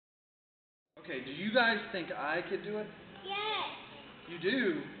Okay, do you guys think I could do it? Yes. You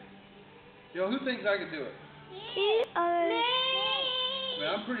do? Yo, who thinks I could do it? Me. I mean,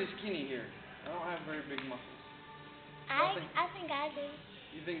 I'm pretty skinny here. I don't have very big muscles. I think I do.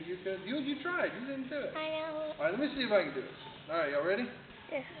 You think you could? You tried. You didn't do it. I know. All right, let me see if I can do it. All right, y'all ready?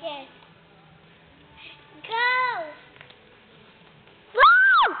 Yes. Yes. Go!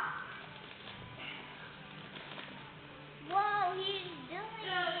 Whoa, he's doing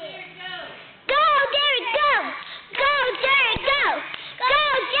it. Go, Derek, go! Go, Derek, go! Go,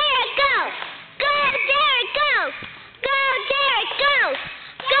 Derek, go! Go, Derek, go! Go, Derek, go!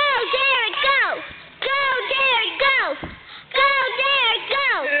 Go, Derek, go! Go, Derek, go! Go, Derek,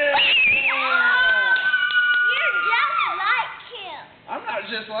 go! You're just like him. I'm not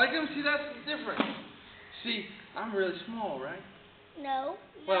just like him. See, that's different. See, I'm really small, right? No.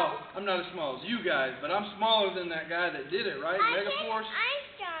 Well, I'm not as small as you guys, but I'm smaller than that guy that did it, right? Megaforce. I'm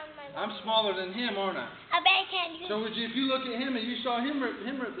strong, my I'm smaller than him, aren't I? I bet I can't do it. So if you look at him and you saw him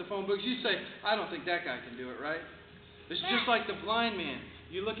rip the phone books, you say, I don't think that guy can do it, right? It's just like the blind man.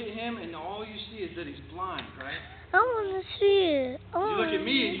 You look at him and all you see is that he's blind, right? I want to see it. You look at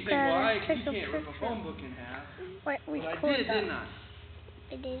me and you think, well, he can't rip a phone book in half. Wait, But I did, didn't I?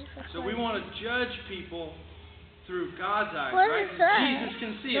 I did. So we want to judge people through God's eyes, What right? is that? Jesus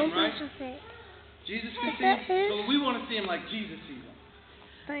can see him, right? Jesus can see him. So we want to see him like Jesus sees him.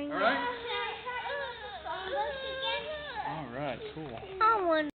 All right? All right, cool. I want